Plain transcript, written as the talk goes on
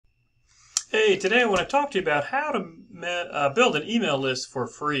Hey, today I want to talk to you about how to build an email list for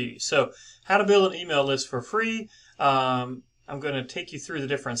free. So, how to build an email list for free. I'm going to take you through the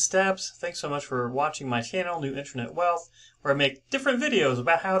different steps. Thanks so much for watching my channel, New Internet Wealth, where I make different videos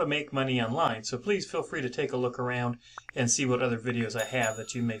about how to make money online. So please feel free to take a look around and see what other videos I have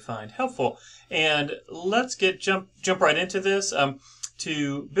that you may find helpful. And let's jump right into this.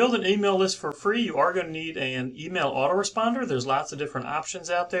 To build an email list for free, you are going to need an email autoresponder. There's lots of different options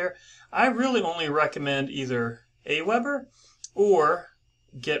out there. I really only recommend either Aweber or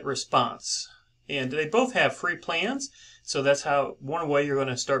GetResponse. And they both have free plans. So that's one way you're going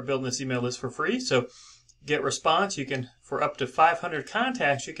to start building this email list for free. So GetResponse, you can, for up to 500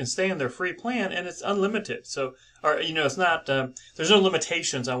 contacts, you can stay in their free plan, and it's unlimited. So, it's not, there's no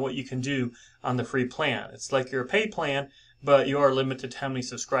limitations on what you can do on the free plan. It's like your paid plan, but you are limited to how many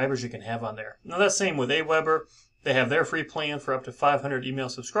subscribers you can have on there. Now, that's the same with Aweber. They have their free plan for up to 500 email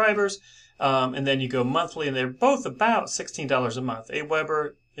subscribers, and then you go monthly, and they're both about $16 a month.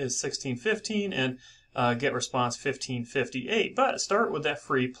 Aweber is $16.15, and GetResponse $15.58. But start with that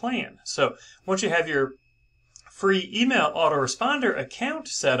free plan. So once you have your free email autoresponder account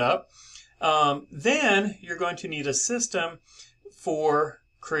set up, then you're going to need a system for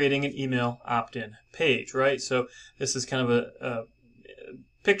creating an email opt-in page, right? So this is kind of a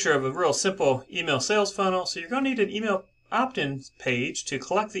picture of a real simple email sales funnel. So you're going to need an email opt-in page to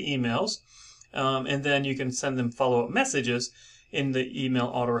collect the emails, and then you can send them follow-up messages in the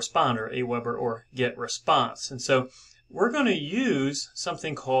email autoresponder, Aweber or GetResponse. And so we're going to use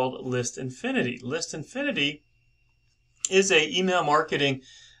something called ListInfinity. ListInfinity is a email marketing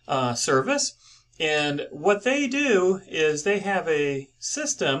service. And what they do is they have a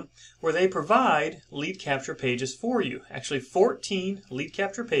system where they provide lead capture pages for you. Actually, 14 lead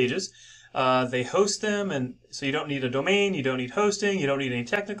capture pages. They host them, and so you don't need a domain, you don't need hosting, you don't need any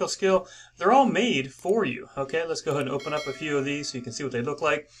technical skill. They're all made for you. Okay, let's go ahead and open up a few of these so you can see what they look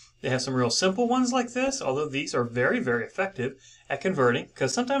like. They have some real simple ones like this, although these are very, very effective at converting,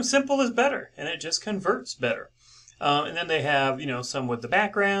 because sometimes simple is better, and it just converts better. And then they have, some with the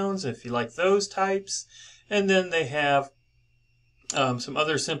backgrounds, if you like those types. And then they have some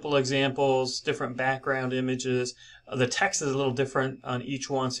other simple examples, different background images. The text is a little different on each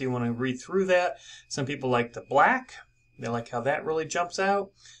one, so you want to read through that. Some people like the black. They like how that really jumps out.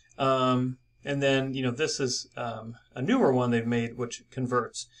 And then, this is a newer one they've made, which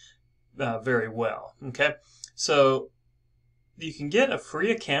converts very well. Okay, so you can get a free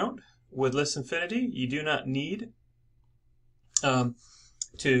account with ListInfinity. You do not need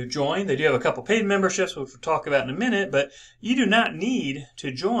to join. They do have a couple paid memberships, which we'll talk about in a minute, but you do not need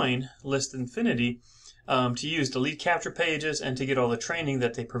to join ListInfinity to use the lead capture pages and to get all the training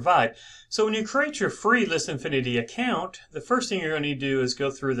that they provide. So when you create your free ListInfinity account, the first thing you're going to need to do is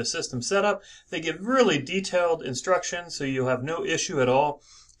go through the system setup. They give really detailed instructions, so you'll have no issue at all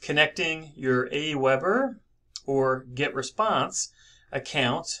connecting your Aweber or GetResponse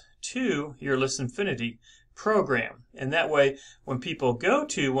account to your ListInfinity program. And that way, when people go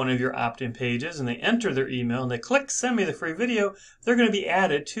to one of your opt-in pages and they enter their email and they click send me the free video, they're going to be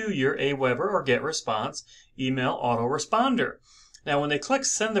added to your Aweber or GetResponse email autoresponder. Now when they click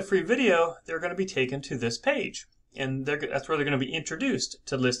send the free video, they're going to be taken to this page, and that's where they're going to be introduced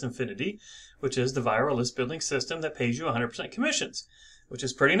to ListInfinity, which is the viral list building system that pays you 100% commissions, which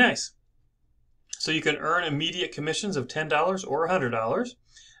is pretty nice. So you can earn immediate commissions of $10 or $100.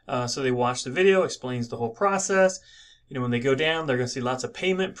 So they watch the video, explains the whole process. When they go down, they're going to see lots of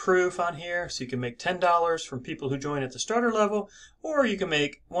payment proof on here. So you can make $10 from people who join at the starter level, or you can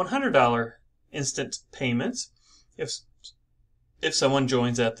make $100 instant payments if someone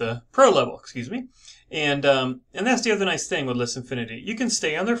joins at the pro level, excuse me. And that's the other nice thing with ListInfinity. You can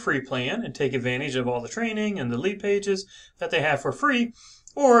stay on their free plan and take advantage of all the training and the lead pages that they have for free,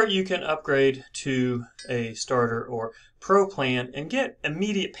 or you can upgrade to a starter or pro plan and get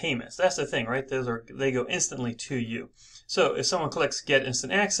immediate payments. That's the thing, right? They go instantly to you. So if someone clicks get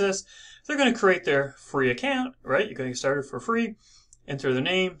instant access, they're going to create their free account, right? You're going to get started for free, enter their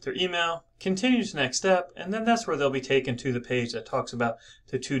name, their email, continue to the next step, and then that's where they'll be taken to the page that talks about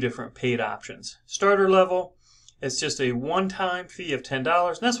the two different paid options. Starter level, it's just a one-time fee of $10,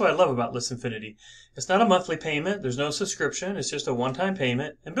 and that's what I love about ListInfinity. It's not a monthly payment, there's no subscription, it's just a one-time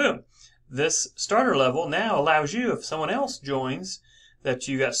payment, and boom. This starter level now allows you, if someone else joins that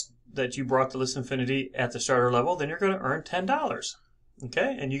you brought to ListInfinity at the starter level, then you're going to earn $10.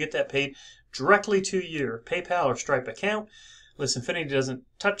 Okay, and you get that paid directly to your PayPal or Stripe account. ListInfinity doesn't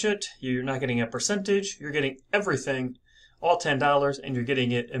touch it. You're not getting a percentage. You're getting everything, all $10, and you're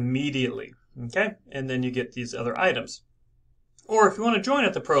getting it immediately. Okay, and then you get these other items. Or if you want to join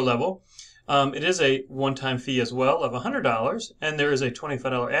at the pro level, It is a one-time fee as well of $100, and there is a $25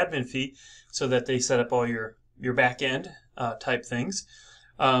 admin fee so that they set up all your back end type things.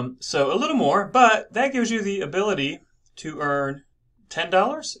 So a little more, but that gives you the ability to earn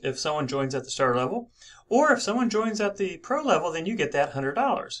 $10 if someone joins at the starter level, or if someone joins at the pro level, then you get that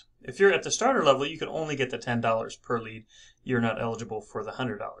 $100. If you're at the starter level, you can only get the $10 per lead. You're not eligible for the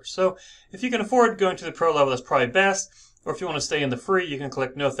 $100. So if you can afford going to the pro level, that's probably best. Or if you want to stay in the free, you can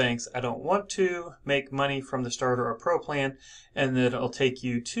click no thanks. I don't want to make money from the starter or pro plan, and then it'll take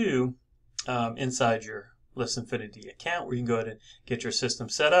you to inside your Listinfinity account where you can go ahead and get your system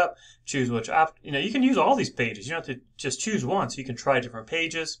set up, choose which you can use all these pages. You don't have to just choose one, so you can try different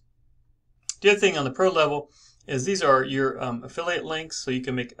pages. The other thing on the pro level is these are your affiliate links, so you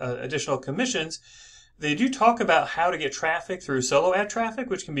can make additional commissions. They do talk about how to get traffic through solo ad traffic,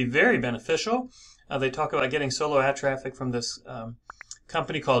 which can be very beneficial. They talk about getting solo ad traffic from this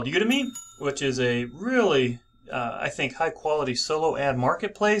company called Udemy, which is a really, I think, high-quality solo ad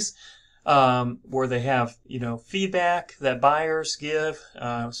marketplace where they have, feedback that buyers give,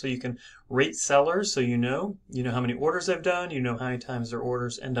 so you can rate sellers, so you know how many orders they've done, you know how many times their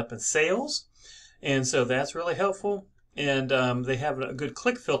orders end up in sales, and so that's really helpful. And they have a good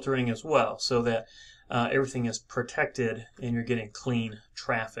click filtering as well, so that everything is protected and you're getting clean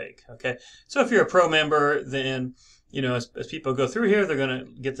traffic. Okay, so if you're a pro member, then as people go through here, they're going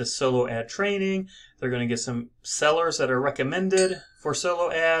to get this solo ad training. They're going to get some sellers that are recommended for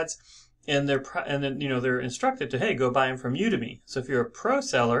solo ads, and then they're instructed to, hey, go buy them from Udemy. So if you're a pro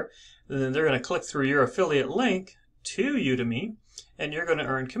seller, then they're going to click through your affiliate link to Udemy, and you're going to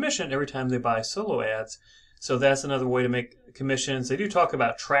earn commission every time they buy solo ads. So that's another way to make commissions. They do talk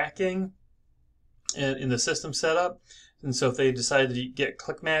about tracking in the system setup. And so if they decide to get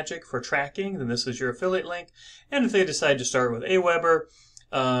ClickMagick for tracking, then this is your affiliate link. And if they decide to start with Aweber,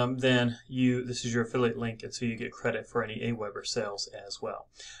 then this is your affiliate link, and so you get credit for any Aweber sales as well.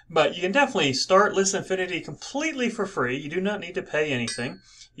 But you can definitely start Listinfinity completely for free. You do not need to pay anything.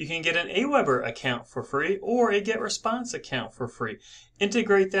 You can get an Aweber account for free or a GetResponse account for free.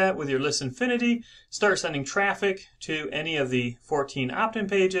 Integrate that with your Listinfinity, start sending traffic to any of the 14 opt-in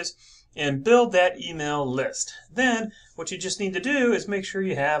pages, and build that email list. Then what you just need to do is make sure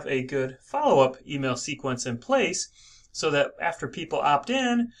you have a good follow-up email sequence in place so that after people opt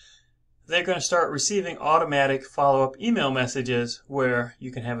in, they're going to start receiving automatic follow-up email messages where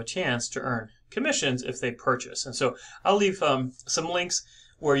you can have a chance to earn commissions if they purchase. And so I'll leave some links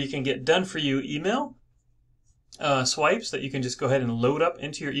where you can get done-for-you email swipes that you can just go ahead and load up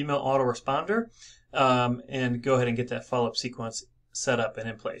into your email autoresponder and go ahead and get that follow-up sequence set up and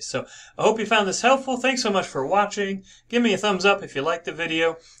in place. So I hope you found this helpful. Thanks so much for watching. Give me a thumbs up if you liked the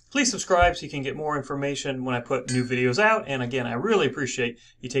video. Please subscribe so you can get more information when I put new videos out. And again, I really appreciate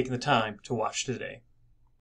you taking the time to watch today.